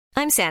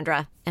I'm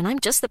Sandra, and I'm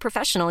just the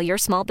professional your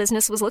small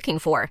business was looking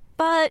for.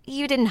 But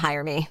you didn't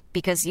hire me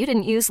because you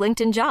didn't use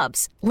LinkedIn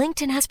Jobs.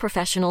 LinkedIn has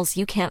professionals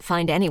you can't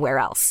find anywhere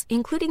else,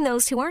 including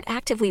those who aren't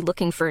actively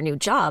looking for a new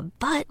job,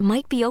 but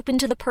might be open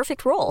to the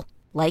perfect role,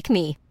 like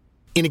me.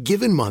 In a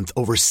given month,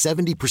 over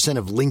 70%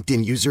 of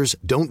LinkedIn users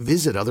don't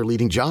visit other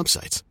leading job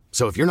sites.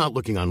 So if you're not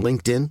looking on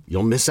LinkedIn,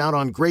 you'll miss out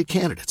on great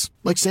candidates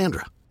like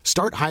Sandra.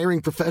 Start hiring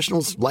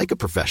professionals like a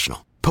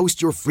professional.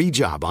 Post your free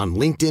job on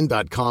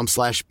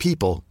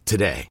linkedin.com/people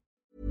today.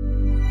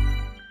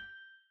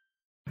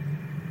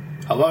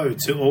 Hello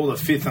to all the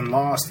fifth and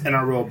last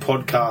NRL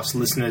podcast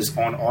listeners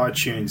on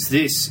iTunes.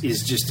 This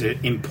is just an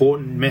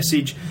important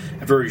message,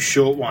 a very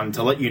short one,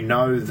 to let you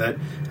know that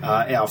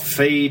our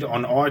feed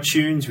on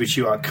iTunes, which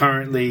you are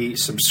currently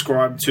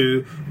subscribed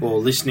to or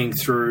listening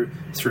through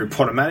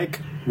Podomatic,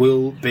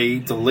 will be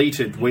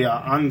deleted. We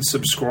are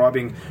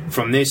unsubscribing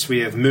from this. We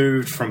have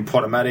moved from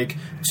Podomatic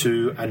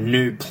to a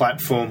new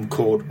platform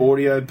called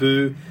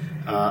Audioboo.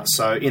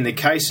 So in the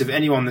case of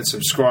anyone that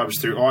subscribes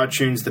through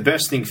iTunes, the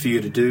best thing for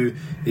you to do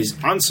is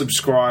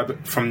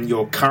unsubscribe from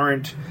your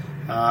current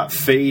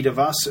feed of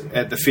us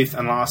at the fifth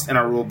and last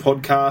NRL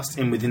podcast,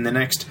 and within the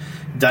next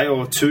day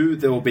or two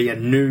there will be a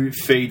new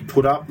feed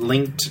put up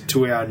linked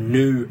to our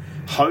new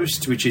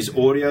host, which is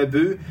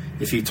Audioboo.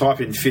 If you type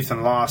in fifth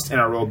and last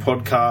NRL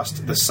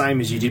podcast the same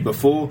as you did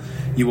before,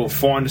 you will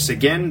find us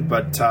again,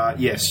 but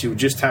yes, you'll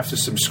just have to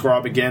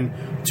subscribe again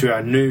to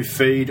our new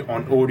feed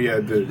on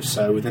Audioboo.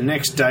 So within the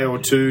next day or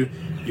two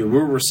you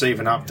will receive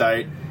an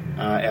update.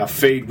 Our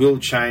feed will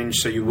change,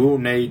 so you will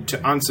need to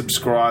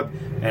unsubscribe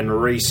and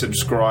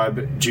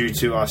resubscribe due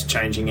to us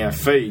changing our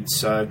feed.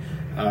 So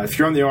if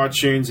you're on the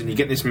iTunes and you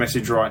get this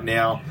message right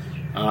now,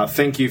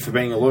 thank you for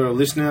being a loyal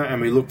listener,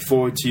 and we look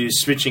forward to you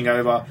switching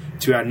over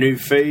to our new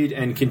feed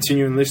and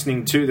continuing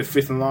listening to the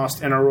fifth and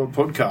last NRL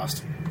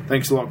podcast.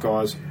 Thanks a lot,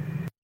 guys.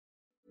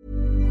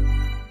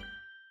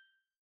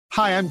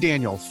 Hi, I'm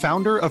Daniel,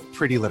 founder of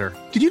Pretty Litter.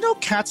 Did you know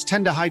cats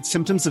tend to hide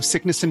symptoms of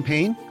sickness and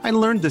pain? I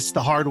learned this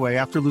the hard way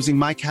after losing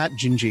my cat,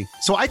 Gingy.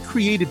 So I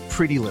created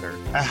Pretty Litter,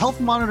 a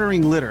health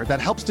monitoring litter that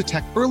helps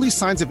detect early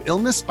signs of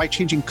illness by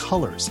changing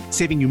colors,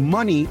 saving you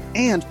money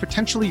and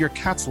potentially your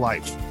cat's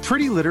life.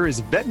 Pretty Litter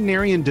is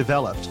veterinarian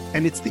developed,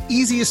 and it's the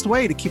easiest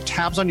way to keep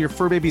tabs on your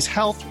fur baby's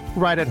health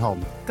right at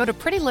home. Go to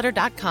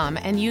prettylitter.com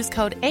and use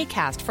code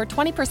ACAST for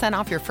 20%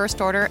 off your first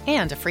order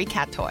and a free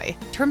cat toy.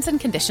 Terms and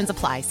conditions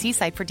apply. See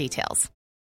site for details.